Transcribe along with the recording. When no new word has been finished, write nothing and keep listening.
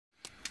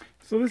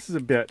So this is a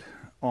bit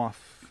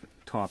off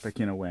topic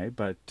in a way,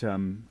 but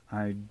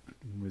I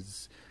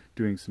was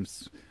doing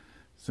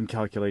some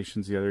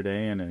calculations the other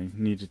day, and I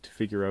needed to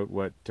figure out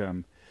what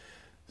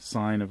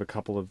sine of a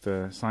couple of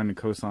the sine and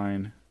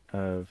cosine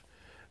of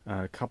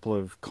a couple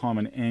of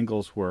common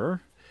angles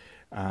were,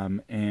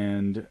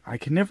 and I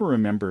can never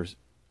remember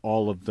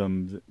all of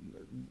them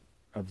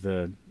of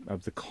the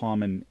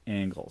common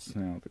angles.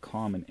 Now the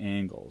common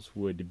angles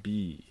would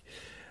be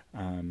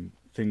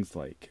things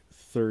like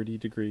 30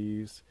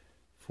 degrees,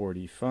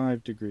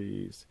 45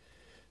 degrees,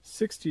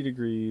 60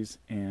 degrees,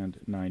 and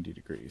 90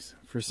 degrees.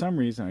 For some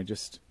reason, I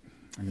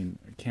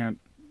can't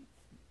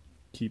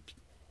keep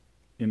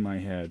in my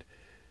head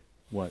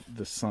what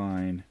the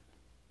sine,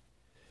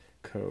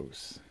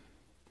 cos,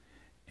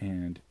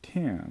 and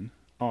tan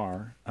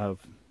are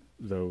of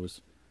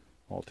those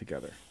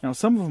altogether. Now,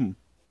 some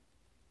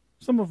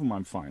of them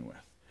I'm fine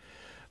with.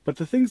 But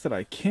the things that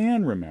I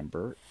can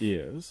remember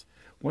is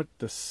what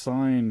the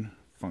sine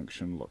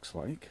function looks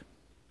like.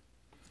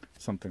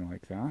 Something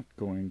like that,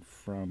 going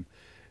from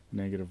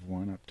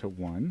 -1 up to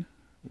 1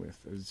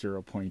 with a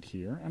 0 point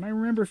here. And I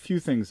remember a few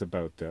things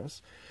about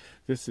this.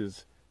 This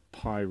is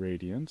pi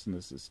radians, and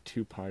this is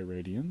 2 pi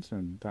radians,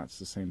 and that's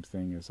the same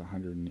thing as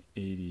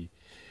 180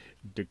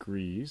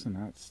 degrees, and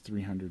that's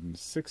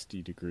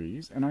 360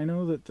 degrees. And I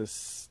know that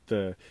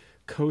the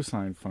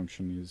cosine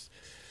function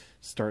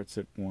starts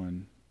at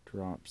 1,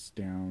 drops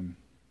down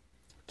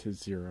to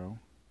 0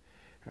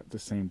 at the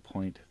same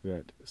point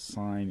that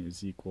sine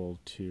is equal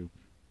to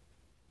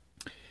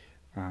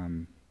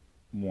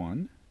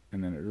 1,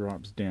 and then it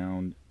drops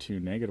down to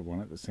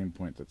 -1 at the same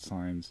point that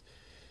sine's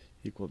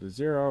equal to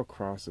 0,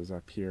 crosses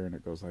up here, and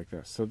it goes like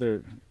this. So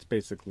it's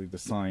basically the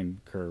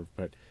sine curve,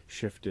 but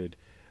shifted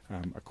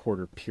a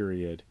quarter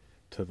period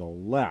to the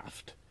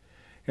left.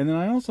 And then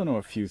I also know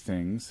a few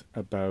things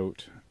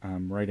about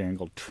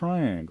right-angled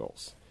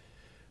triangles.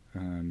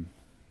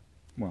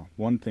 Well,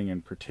 one thing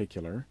in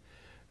particular,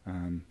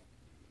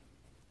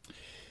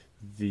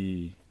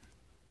 the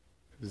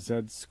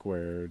z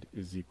squared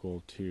is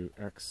equal to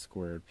x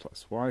squared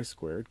plus y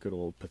squared. Good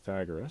old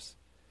Pythagoras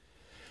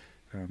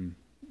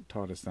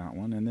taught us that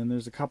one. And then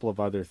there's a couple of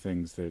other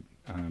things that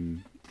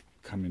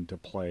come into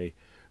play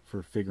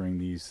for figuring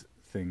these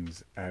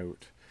things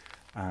out.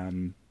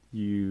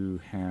 You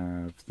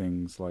have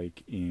things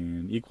like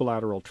an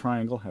equilateral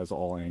triangle has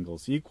all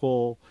angles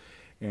equal,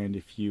 and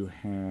if you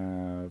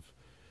have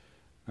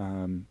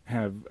an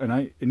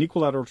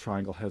equilateral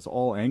triangle has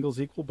all angles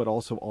equal, but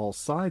also all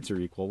sides are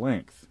equal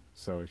length.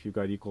 So if you've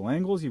got equal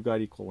angles, you've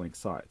got equal length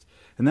sides.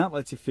 And that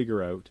lets you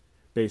figure out,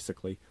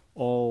 basically,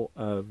 all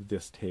of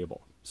this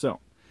table.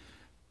 So,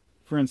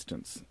 for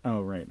instance,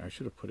 oh right, I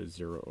should have put a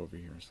 0 over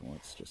here, so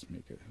let's just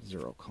make a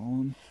 0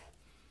 column.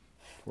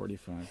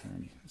 45,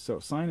 90.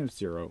 So sine of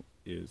 0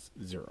 is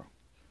 0.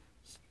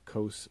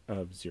 Cos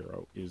of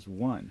 0 is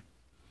 1.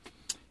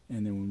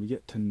 And then when we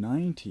get to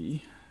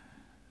 90,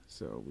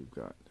 so we've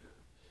got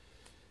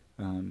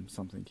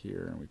something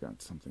here, and we've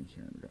got something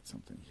here, and we've got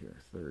something here,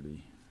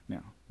 30.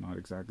 Now, not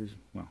exactly,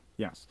 well,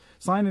 yes.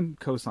 Sine and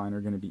cosine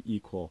are going to be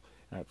equal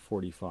at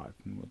 45,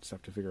 and we'll just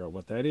have to figure out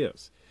what that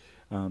is.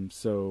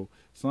 So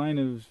sine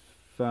of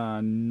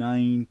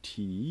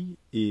 90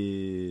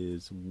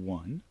 is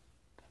 1,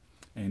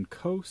 and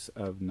cos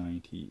of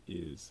 90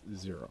 is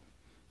 0.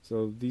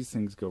 So these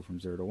things go from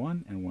 0 to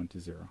 1 and 1 to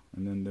 0.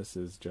 And then this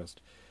is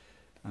just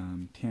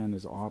tan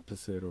is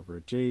opposite over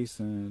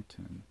adjacent,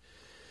 and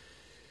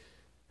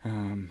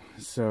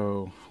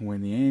so when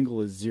the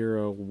angle is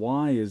 0,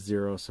 y is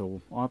 0,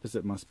 so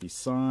opposite must be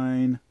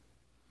sine,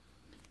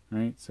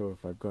 right? So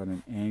if I've got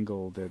an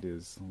angle that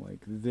is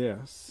like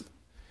this,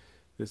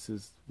 this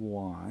is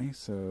y,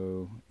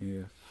 so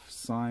if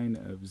sine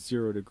of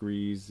 0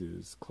 degrees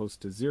is close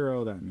to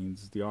 0, that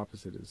means the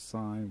opposite is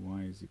sine,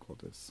 y is equal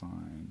to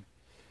sine.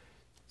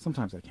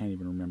 Sometimes I can't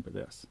even remember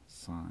this.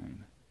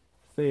 Sine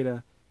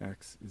theta,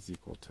 x is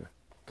equal to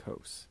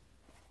cos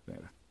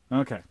theta.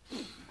 Okay.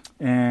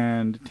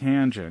 And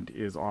tangent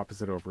is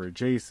opposite over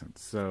adjacent.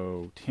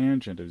 So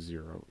tangent of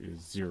 0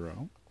 is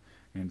 0,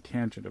 and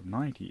tangent of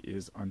 90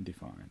 is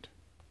undefined.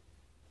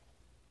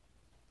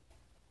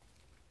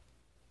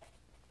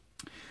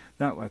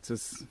 That lets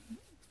us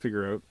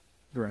figure out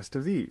the rest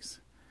of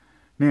these.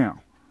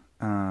 Now,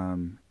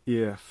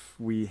 if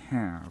we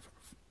have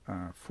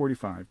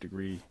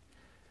 45-degree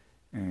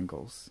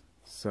angles,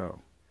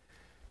 so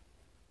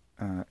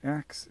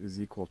x is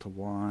equal to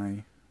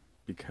y,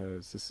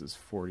 because this is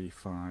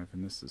 45,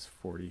 and this is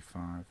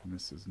 45, and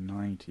this is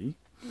 90.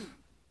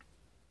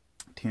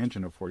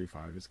 Tangent of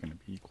 45 is going to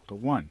be equal to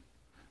 1,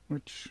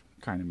 which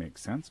kind of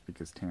makes sense,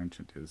 because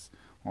tangent is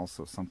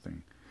also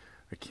something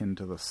akin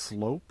to the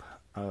slope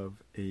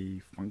of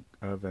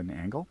an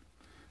angle.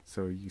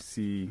 So you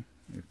see,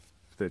 if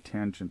the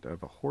tangent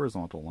of a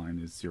horizontal line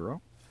is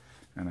 0,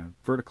 and a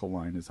vertical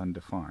line is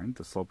undefined,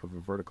 the slope of a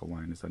vertical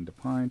line is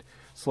undefined,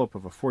 slope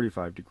of a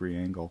 45-degree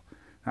angle,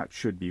 that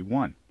should be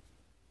 1.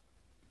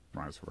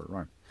 Rise for a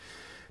run.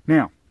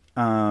 Now,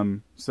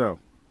 so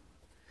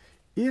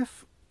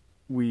if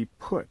we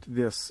put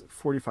this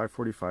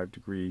 45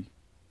 degree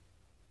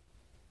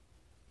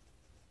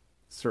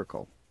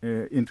circle,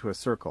 into a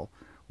circle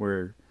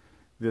where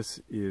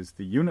this is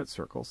the unit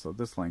circle, so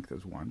this length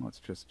is 1. Let's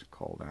just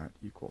call that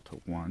equal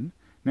to 1.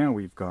 Now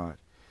we've got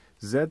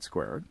z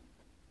squared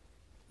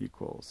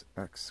equals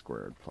x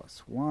squared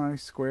plus y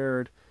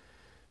squared.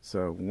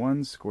 So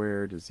 1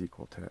 squared is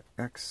equal to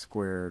x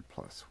squared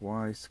plus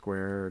y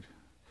squared.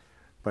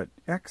 But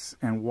x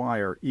and y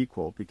are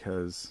equal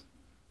because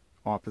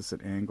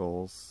opposite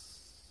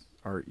angles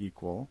are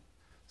equal.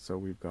 So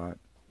we've got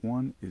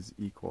 1 is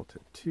equal to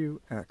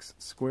 2x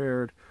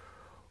squared,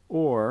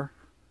 or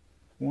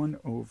 1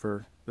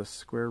 over the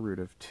square root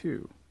of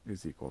 2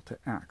 is equal to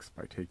x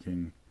by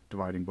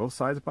dividing both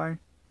sides by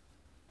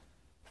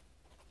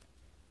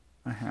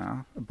a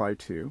half by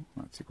 2.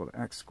 That's equal to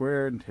x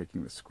squared, and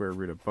taking the square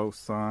root of both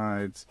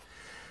sides,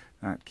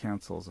 that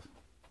cancels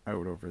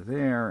out over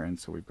there, and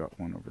so we've got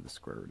 1 over the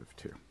square root of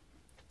 2.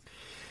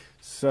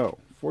 So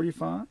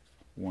 45,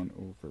 1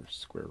 over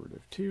square root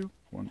of 2,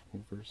 1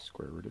 over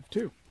square root of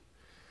 2.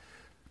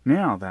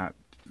 Now that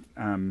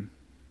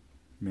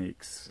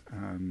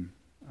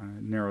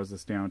narrows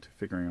us down to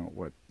figuring out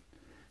what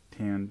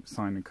tan,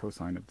 sine, and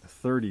cosine of the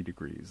 30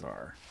 degrees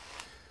are.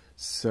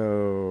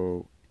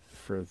 So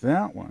for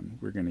that one,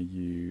 we're going to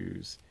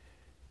use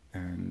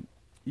an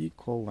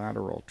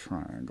equilateral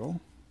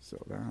triangle. So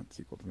that's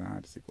equal to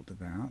that is equal to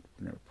that.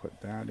 We're going to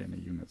put that in a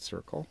unit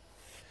circle.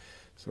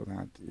 So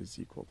that is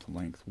equal to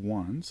length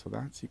 1. So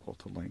that's equal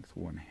to length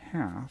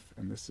 1/2.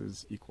 And this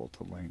is equal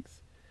to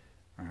length,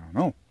 I don't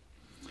know.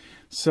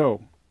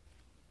 So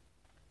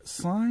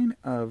sine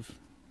of,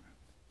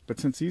 but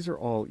since these are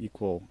all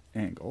equal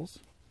angles,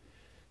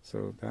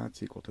 so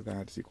that's equal to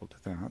that is equal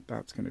to that.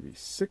 That's going to be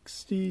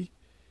 60.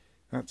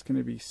 That's going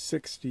to be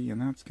 60,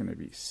 and that's going to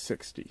be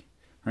 60,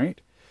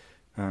 right?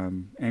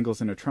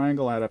 Angles in a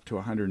triangle add up to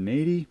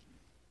 180.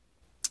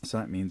 So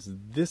that means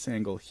this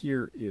angle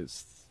here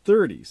is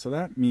 30. So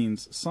that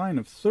means sine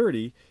of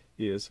 30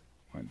 is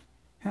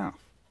 1/2.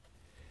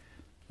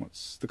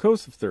 What's the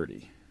cos of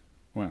 30?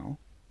 Well,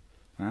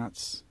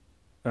 that's,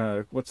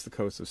 what's the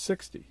cos of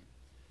 60?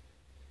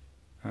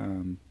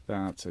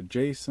 That's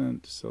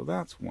adjacent, so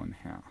that's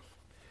 1/2.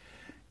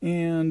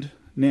 And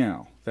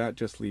now that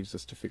just leaves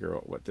us to figure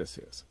out what this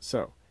is.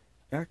 So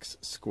x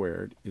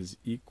squared is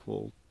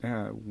equal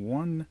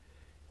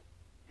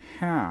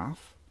 1/2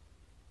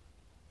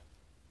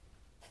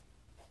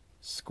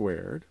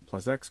 squared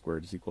plus x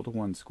squared is equal to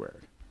 1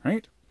 squared,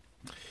 right?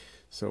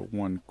 So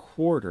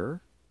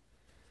 1/4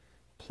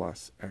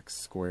 plus x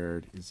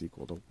squared is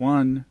equal to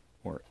 1,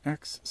 or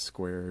x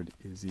squared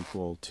is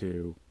equal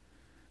to,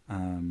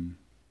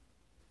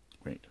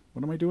 wait,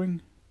 what am I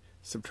doing?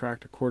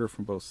 Subtract 1/4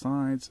 from both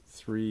sides,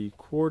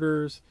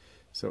 3/4.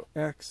 So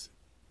x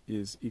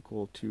is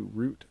equal to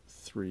root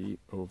 3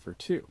 over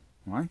 2.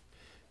 Why?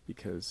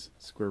 Because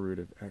square root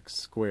of x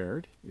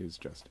squared is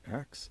just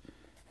x,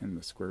 and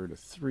the square root of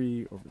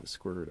 3 over the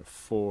square root of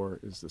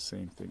 4 is the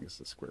same thing as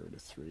the square root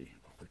of 3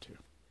 over 2.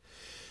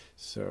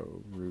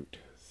 So root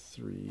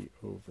 3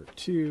 over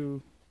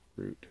 2,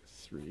 root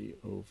 3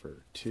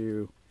 over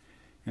 2,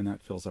 and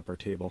that fills up our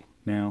table.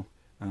 Now,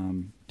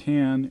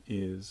 tan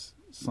is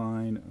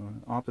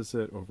sine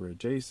opposite over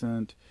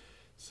adjacent,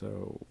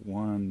 so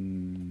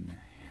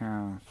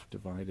 1/2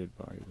 divided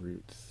by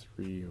root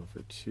 3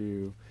 over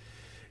 2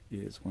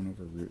 is 1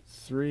 over root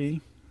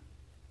 3.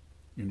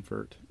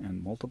 Invert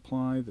and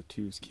multiply, the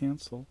 2's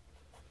cancel,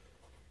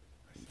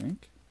 I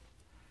think.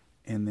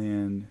 And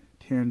then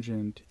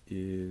tangent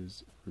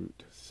is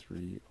root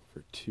 3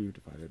 over 2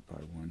 divided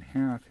by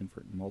 1/2,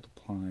 invert and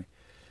multiply,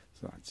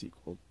 so that's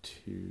equal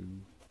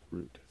to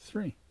root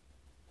 3.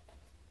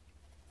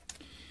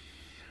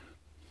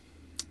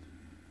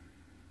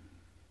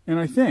 And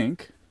I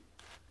think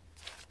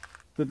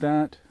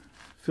that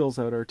fills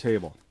out our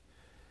table.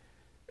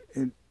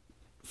 And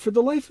for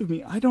the life of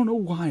me, I don't know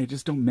why I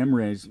just don't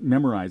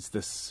memorize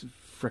this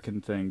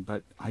frickin' thing,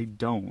 but I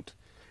don't.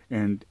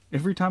 And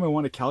every time I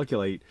want to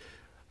calculate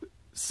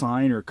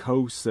sine or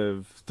cos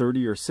of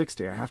 30 or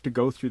 60, I have to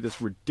go through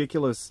this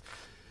ridiculous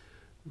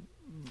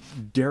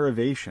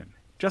derivation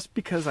just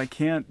because I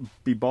can't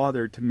be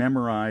bothered to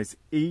memorize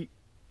 8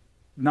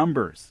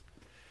 numbers.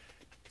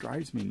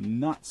 Drives me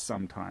nuts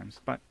sometimes,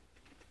 but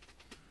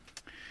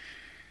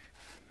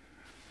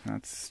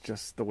that's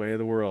just the way of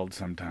the world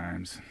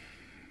sometimes.